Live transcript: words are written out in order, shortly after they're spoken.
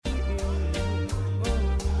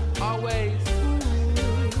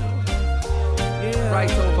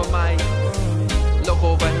right over my look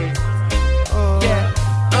over here. Yeah,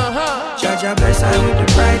 Jah bless I with the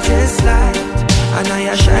brightest light, and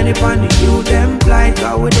I shine upon the youth them blind.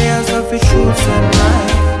 God with their suffer truths and right,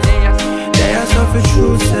 their suffer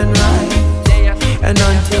truths and right. And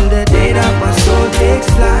until the day that my soul takes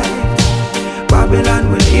flight, Babylon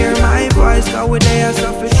will hear my voice. God with their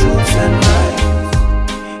suffer truths and right.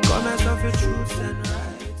 Come and suffer truths and right.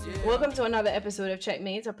 Welcome to another episode of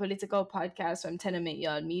Checkmate, a political podcast from Tenement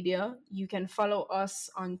Yard Media. You can follow us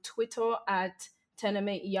on Twitter at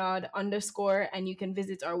tenementyard_, and you can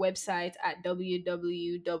visit our website at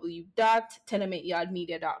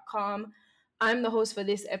www.tenementyardmedia.com. I'm the host for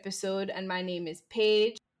this episode, and my name is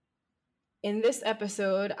Paige. In this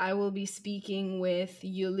episode, I will be speaking with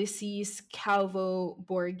Ulysses Calvo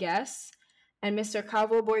Borges, and Mr.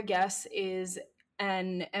 Calvo Borges is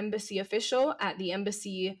an embassy official at the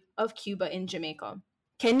Embassy of Cuba in Jamaica.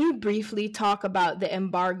 Can you briefly talk about the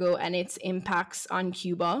embargo and its impacts on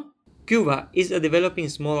Cuba? Cuba is a developing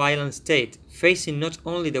small island state, facing not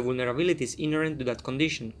only the vulnerabilities inherent to that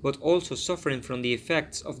condition, but also suffering from the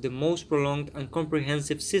effects of the most prolonged and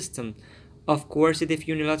comprehensive system of coercive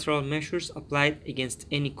unilateral measures applied against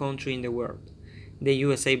any country in the world, the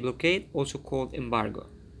USA blockade, also called embargo.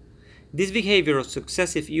 This behavior of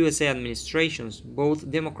successive USA administrations,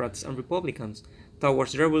 both Democrats and Republicans,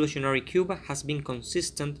 towards revolutionary Cuba has been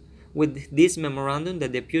consistent with this memorandum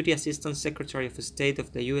that Deputy Assistant Secretary of State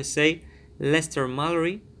of the USA, Lester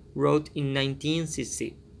Mallory, wrote in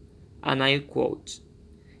 1960, and I quote,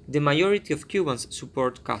 "The majority of Cubans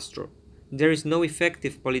support Castro. There is no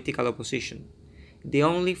effective political opposition. The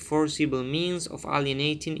only foreseeable means of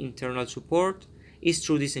alienating internal support is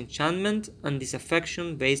through disenchantment and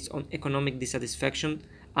disaffection based on economic dissatisfaction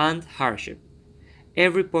and hardship.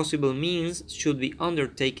 Every possible means should be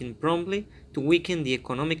undertaken promptly to weaken the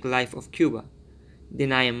economic life of Cuba,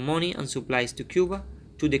 denying money and supplies to Cuba,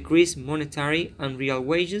 to decrease monetary and real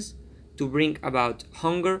wages, to bring about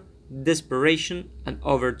hunger, desperation, and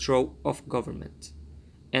overthrow of government."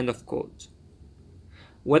 End of quote.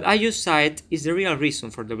 What I just cite is the real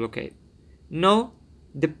reason for the blockade. No,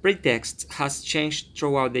 the pretext has changed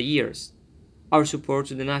throughout the years. Our support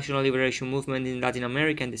to the National Liberation Movement in Latin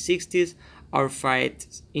America in the 60s, our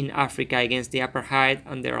fight in Africa against the apartheid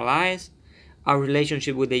and their allies, our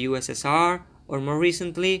relationship with the USSR, or more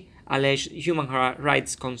recently, alleged human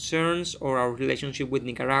rights concerns, or our relationship with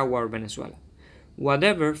Nicaragua or Venezuela.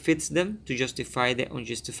 Whatever fits them to justify the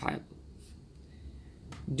unjustifiable.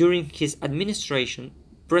 During his administration,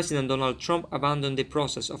 President Donald Trump abandoned the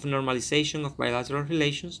process of normalization of bilateral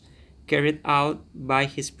relations carried out by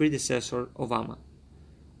his predecessor, Obama.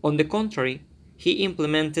 On the contrary, he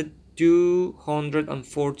implemented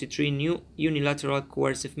 243 new unilateral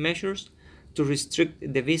coercive measures to restrict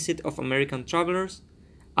the visit of American travelers,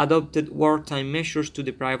 adopted wartime measures to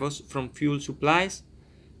deprive us from fuel supplies,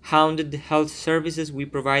 hounded the health services we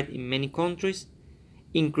provide in many countries,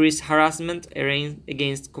 increased harassment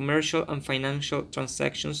against commercial and financial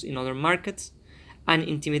transactions in other markets, and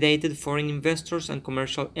intimidated foreign investors and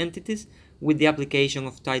commercial entities with the application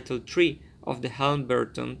of Title III of the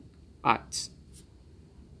Helms-Burton Acts.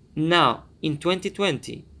 Now, in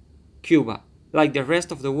 2020, Cuba, like the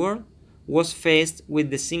rest of the world, was faced with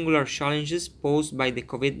the singular challenges posed by the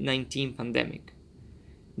COVID-19 pandemic.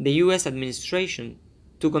 The US administration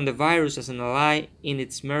took on the virus as an ally in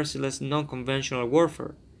its merciless non-conventional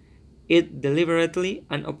warfare. It deliberately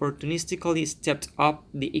and opportunistically stepped up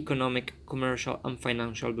the economic, commercial, and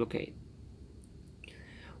financial blockade.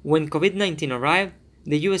 When COVID-19 arrived,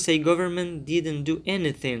 the USA government didn't do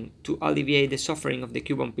anything to alleviate the suffering of the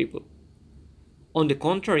Cuban people. On the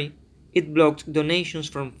contrary, it blocked donations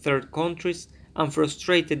from third countries and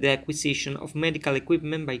frustrated the acquisition of medical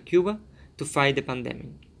equipment by Cuba to fight the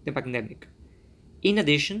pandemic. In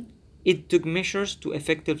addition, it took measures to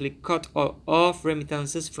effectively cut off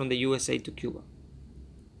remittances from the USA to Cuba.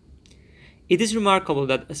 It is remarkable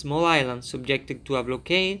that a small island subjected to a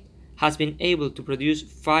blockade has been able to produce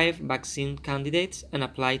 5 vaccine candidates and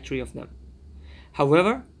apply 3 of them.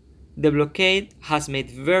 However, the blockade has made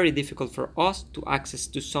it very difficult for us to access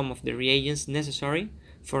to some of the reagents necessary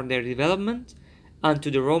for their development and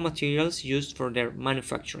to the raw materials used for their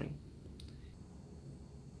manufacturing.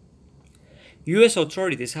 US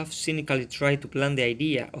authorities have cynically tried to plant the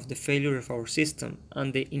idea of the failure of our system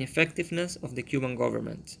and the ineffectiveness of the Cuban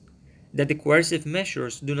government, that the coercive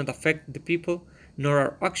measures do not affect the people nor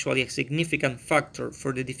are actually a significant factor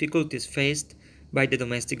for the difficulties faced by the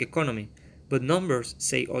domestic economy, but numbers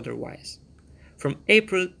say otherwise. From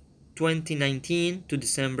April 2019 to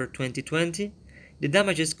December 2020, the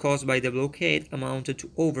damages caused by the blockade amounted to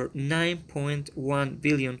over $9.1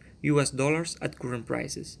 billion at current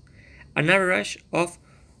prices, an average of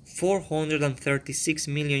 $436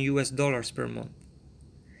 million per month.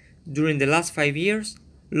 During the last 5 years,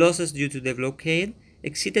 losses due to the blockade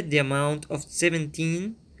exceeded the amount of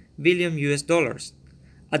 $17 billion.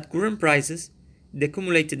 At current prices, the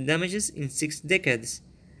accumulated damages in 6 decades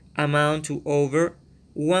amount to over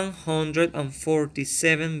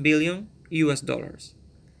 $147 billion.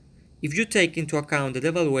 If you take into account the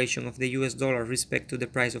devaluation of the US dollar respect to the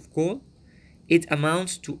price of coal, it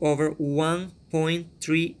amounts to over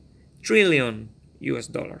 $1.3 trillion.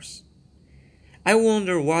 I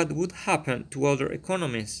wonder what would happen to other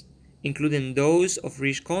economies, including those of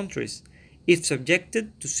rich countries, if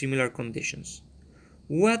subjected to similar conditions.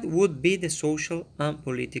 What would be the social and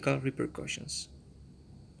political repercussions?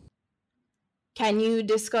 Can you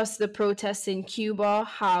discuss the protests in Cuba?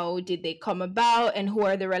 How did they come about and who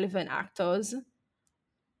are the relevant actors?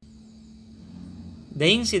 The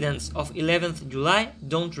incidents of 11th July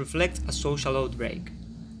don't reflect a social outbreak.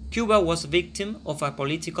 Cuba was a victim of a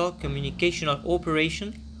political communicational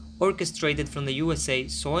operation orchestrated from the USA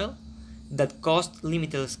soil that caused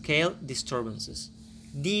limited-scale disturbances.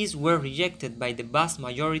 These were rejected by the vast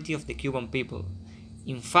majority of the Cuban people.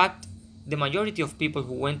 In fact, the majority of people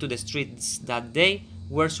who went to the streets that day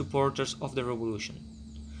were supporters of the revolution.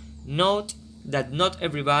 Note that not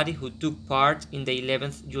everybody who took part in the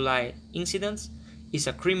 11th July incidents is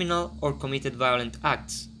a criminal or committed violent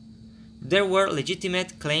acts. There were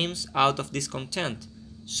legitimate claims out of discontent,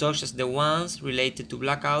 such as the ones related to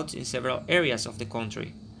blackouts in several areas of the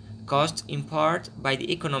country, caused in part by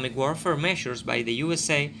the economic warfare measures by the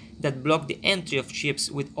USA that blocked the entry of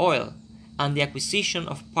ships with oil and the acquisition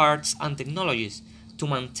of parts and technologies to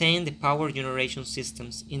maintain the power generation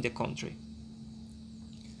systems in the country.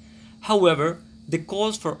 However, the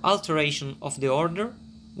calls for alteration of the order,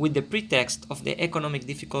 with the pretext of the economic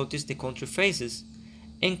difficulties the country faces,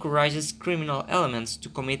 encourages criminal elements to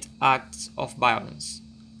commit acts of violence.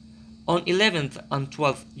 On 11th and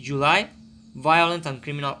 12th July, violent and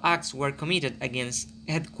criminal acts were committed against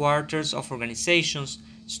headquarters of organizations,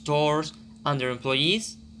 stores, and their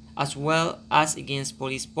employees, as well as against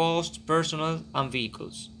police posts, personnel, and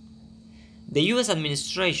vehicles. The US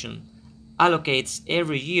administration allocates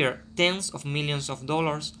every year tens of millions of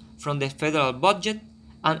dollars from the federal budget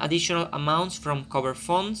and additional amounts from cover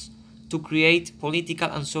funds to create political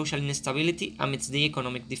and social instability amidst the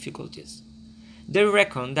economic difficulties. They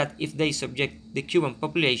reckon that if they subject the Cuban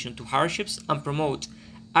population to hardships and promote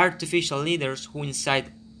artificial leaders who incite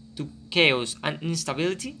to chaos and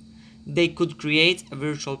instability, they could create a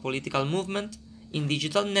virtual political movement in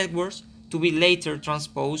digital networks to be later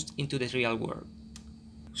transposed into the real world.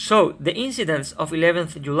 So, the incidents of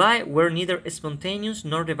 11th July were neither spontaneous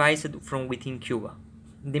nor devised from within Cuba.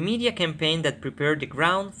 The media campaign that prepared the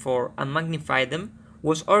ground for and magnified them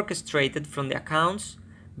was orchestrated from the accounts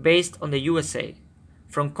based on the USA,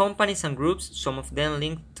 from companies and groups, some of them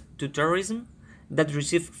linked to terrorism, that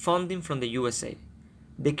received funding from the USA.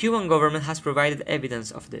 The Cuban government has provided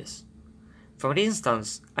evidence of this. For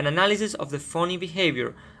instance, an analysis of the funny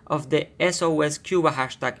behavior of the SOS Cuba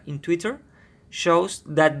hashtag in Twitter shows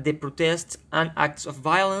that the protests and acts of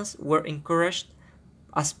violence were encouraged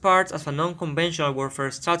as part of a non-conventional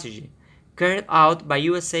warfare strategy carried out by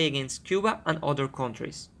USA against Cuba and other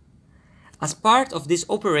countries. As part of this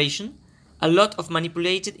operation, a lot of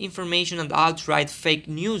manipulated information and outright fake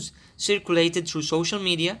news circulated through social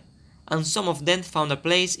media, and some of them found a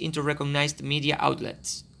place into recognized media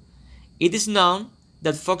outlets. It is known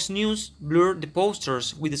that Fox News blurred the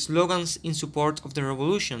posters with the slogans in support of the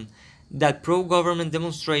revolution that pro-government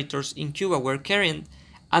demonstrators in Cuba were carrying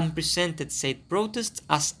and presented said protests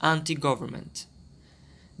as anti-government.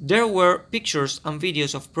 There were pictures and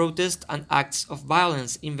videos of protests and acts of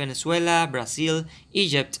violence in Venezuela, Brazil,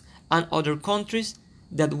 Egypt, and other countries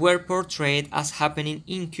that were portrayed as happening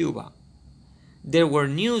in Cuba. There were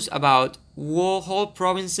news about whole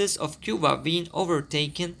provinces of Cuba being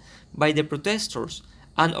overtaken by the protesters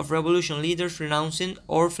and of revolution leaders renouncing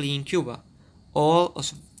or fleeing Cuba, all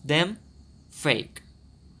of them fake.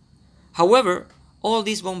 However, all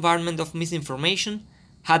this bombardment of misinformation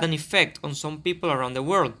had an effect on some people around the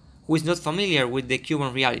world who is not familiar with the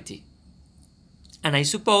Cuban reality. And I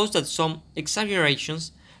suppose that some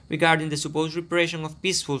exaggerations regarding the supposed repression of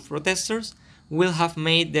peaceful protesters will have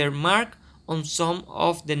made their mark on some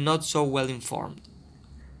of the not so well informed.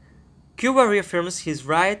 Cuba reaffirms his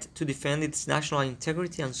right to defend its national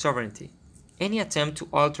integrity and sovereignty. Any attempt to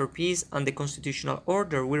alter peace and the constitutional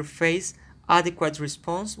order will face adequate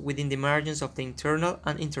response within the margins of the internal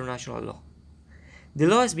and international law. The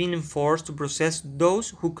law is being enforced to process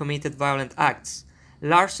those who committed violent acts,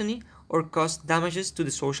 larceny, or caused damages to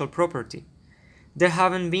the social property. There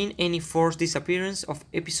haven't been any forced disappearance of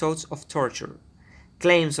episodes of torture.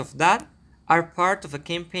 Claims of that are part of a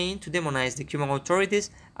campaign to demonize the Cuban authorities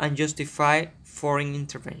and justify foreign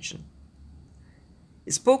intervention.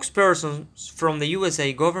 Spokespersons from the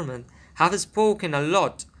USA government have spoken a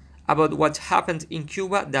lot about what happened in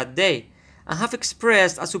Cuba that day and have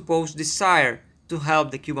expressed a supposed desire to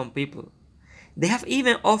help the Cuban people. They have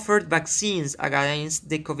even offered vaccines against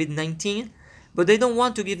the COVID-19, but they don't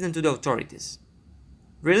want to give them to the authorities.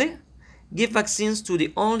 Really? Give vaccines to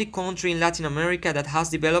the only country in Latin America that has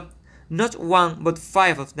developed not one but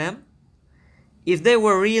 5 of them? If they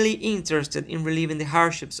were really interested in relieving the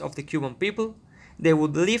hardships of the Cuban people, they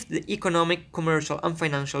would lift the economic, commercial, and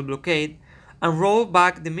financial blockade and roll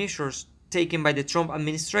back the measures taken by the Trump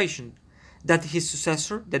administration that his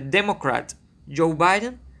successor, the Democrat Joe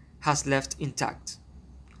Biden, has left intact.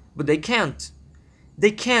 But they can't.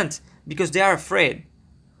 They can't because they are afraid.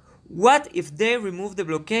 What if they remove the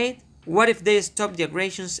blockade? What if they stop the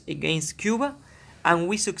aggressions against Cuba and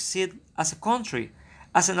we succeed as a country,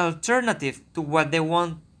 as an alternative to what they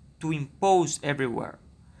want to impose everywhere?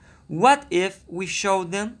 What if we show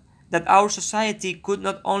them that our society could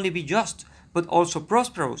not only be just, but also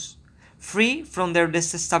prosperous, free from their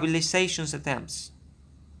destabilization attempts?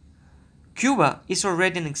 Cuba is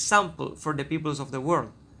already an example for the peoples of the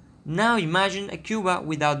world. Now imagine a Cuba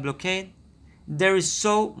without blockade. There is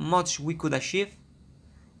so much we could achieve.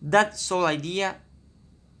 That sole idea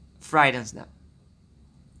frightens them.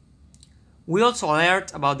 We also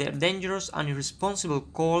alert about the dangerous and irresponsible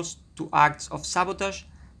calls to acts of sabotage,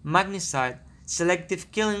 magnitude,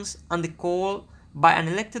 selective killings, and the call by an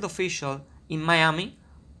elected official in Miami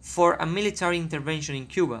for a military intervention in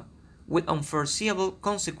Cuba, with unforeseeable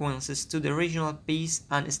consequences to the regional peace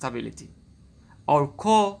and stability. Our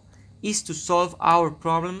call is to solve our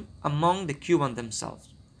problem among the Cubans themselves,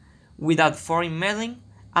 without foreign meddling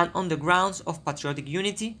and on the grounds of patriotic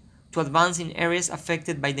unity, to advance in areas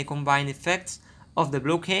affected by the combined effects of the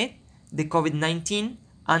blockade, the COVID-19,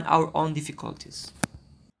 and our own difficulties.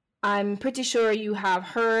 I'm pretty sure you have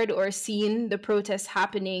heard or seen the protests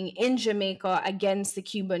happening in Jamaica against the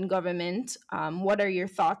Cuban government. What are your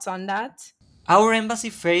thoughts on that? Our embassy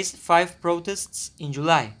faced 5 protests in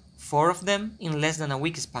July, 4 of them in less than a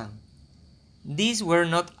week span. These were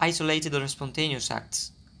not isolated or spontaneous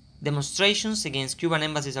acts. Demonstrations against Cuban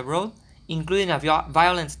embassies abroad, including a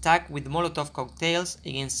violent attack with Molotov cocktails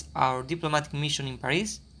against our diplomatic mission in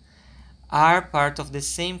Paris, are part of the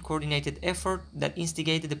same coordinated effort that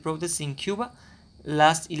instigated the protests in Cuba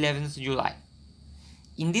last 11th July.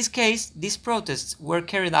 In this case, these protests were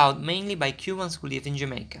carried out mainly by Cubans who live in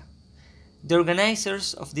Jamaica. The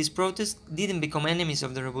organizers of these protests didn't become enemies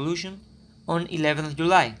of the revolution on 11th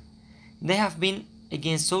July. They have been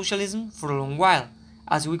against socialism for a long while,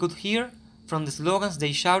 as we could hear from the slogans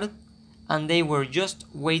they shouted, and they were just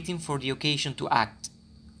waiting for the occasion to act.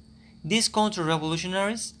 These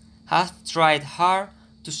counter-revolutionaries have tried hard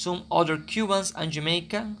to summon other Cubans and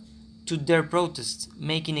Jamaicans to their protests,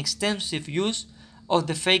 making extensive use of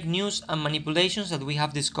the fake news and manipulations that we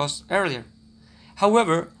have discussed earlier.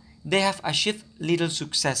 However, they have achieved little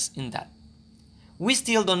success in that. We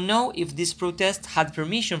still don't know if this protest had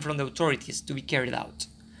permission from the authorities to be carried out.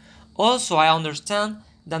 Also, I understand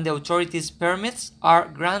that the authorities' permits are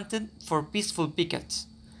granted for peaceful pickets.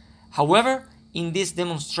 However, in these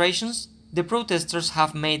demonstrations, the protesters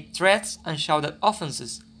have made threats and shouted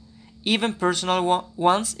offenses, even personal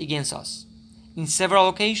ones against us. In several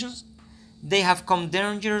occasions, they have come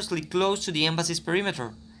dangerously close to the embassy's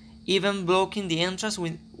perimeter, even blocking the entrance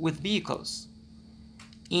with vehicles.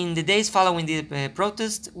 In the days following the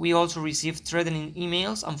protest, we also received threatening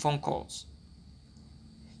emails and phone calls.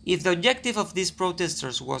 If the objective of these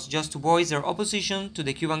protesters was just to voice their opposition to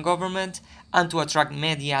the Cuban government and to attract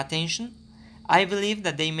media attention, I believe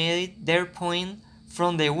that they made their point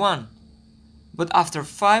from day one. But after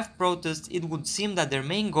 5 protests, it would seem that their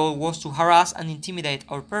main goal was to harass and intimidate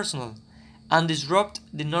our personnel and disrupt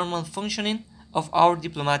the normal functioning of our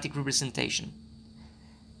diplomatic representation.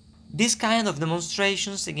 These kind of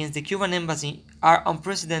demonstrations against the Cuban embassy are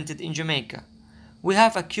unprecedented in Jamaica. We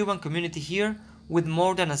have a Cuban community here with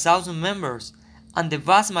more than 1,000 members, and the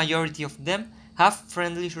vast majority of them have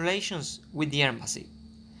friendly relations with the embassy.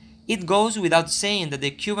 It goes without saying that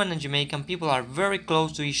the Cuban and Jamaican people are very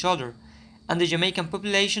close to each other, and the Jamaican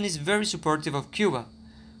population is very supportive of Cuba.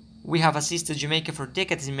 We have assisted Jamaica for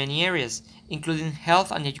decades in many areas, including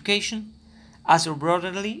health and education, as a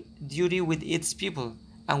brotherly duty with its people,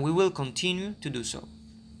 and we will continue to do so.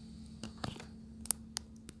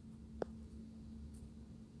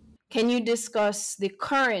 Can you discuss the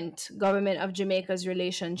current government of Jamaica's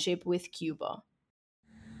relationship with Cuba?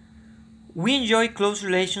 We enjoy close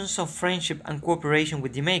relations of friendship and cooperation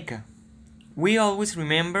with Jamaica. We always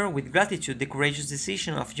remember with gratitude the courageous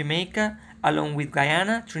decision of Jamaica, along with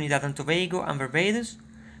Guyana, Trinidad and Tobago, and Barbados,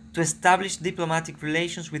 to establish diplomatic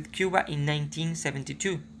relations with Cuba in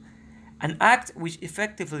 1972, an act which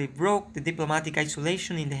effectively broke the diplomatic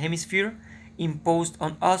isolation in the hemisphere imposed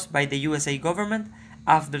on us by the USA government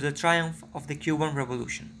after the triumph of the Cuban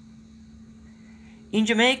Revolution. In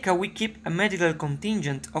Jamaica, we keep a medical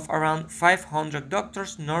contingent of around 500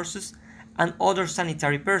 doctors, nurses, and other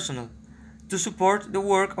sanitary personnel to support the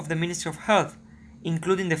work of the Ministry of Health,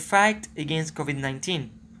 including the fight against COVID-19.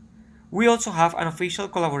 We also have an official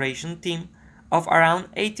collaboration team of around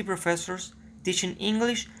 80 professors teaching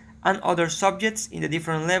English and other subjects in the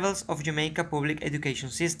different levels of Jamaica public education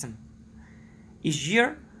system. Each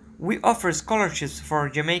year, we offer scholarships for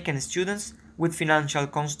Jamaican students with financial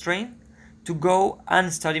constraints to go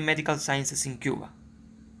and study medical sciences in Cuba.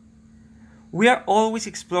 We are always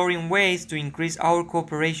exploring ways to increase our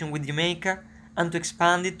cooperation with Jamaica and to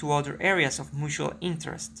expand it to other areas of mutual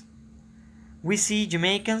interest. We see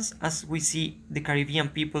Jamaicans, as we see the Caribbean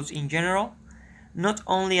peoples in general, not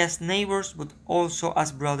only as neighbors but also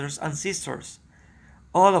as brothers and sisters,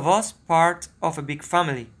 all of us part of a big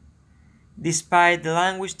family. Despite the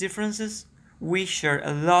language differences, we share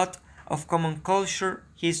a lot of common culture,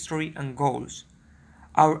 history, and goals,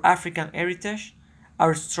 our African heritage,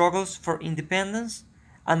 our struggles for independence,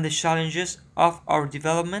 and the challenges of our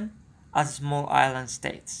development as small island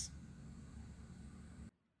states.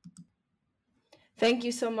 Thank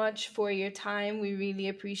you so much for your time. We really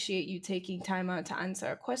appreciate you taking time out to answer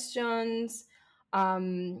our questions.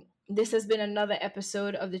 This has been another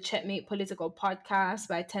episode of the Checkmate Political Podcast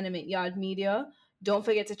by Tenement Yard Media. Don't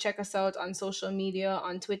forget to check us out on social media,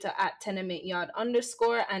 on Twitter at tenementyard_,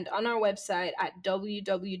 and on our website at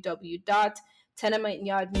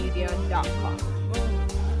www.tenementyardmedia.com.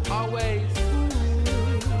 Always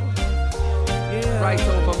right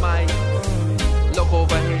over my look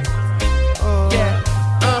over here. Yeah.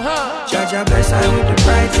 Jaja bless I with the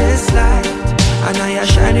brightest light, and I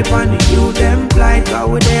shine upon the you them blind. God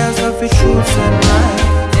with their of truths and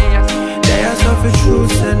right. There's of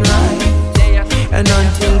truths and right. And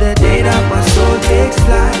until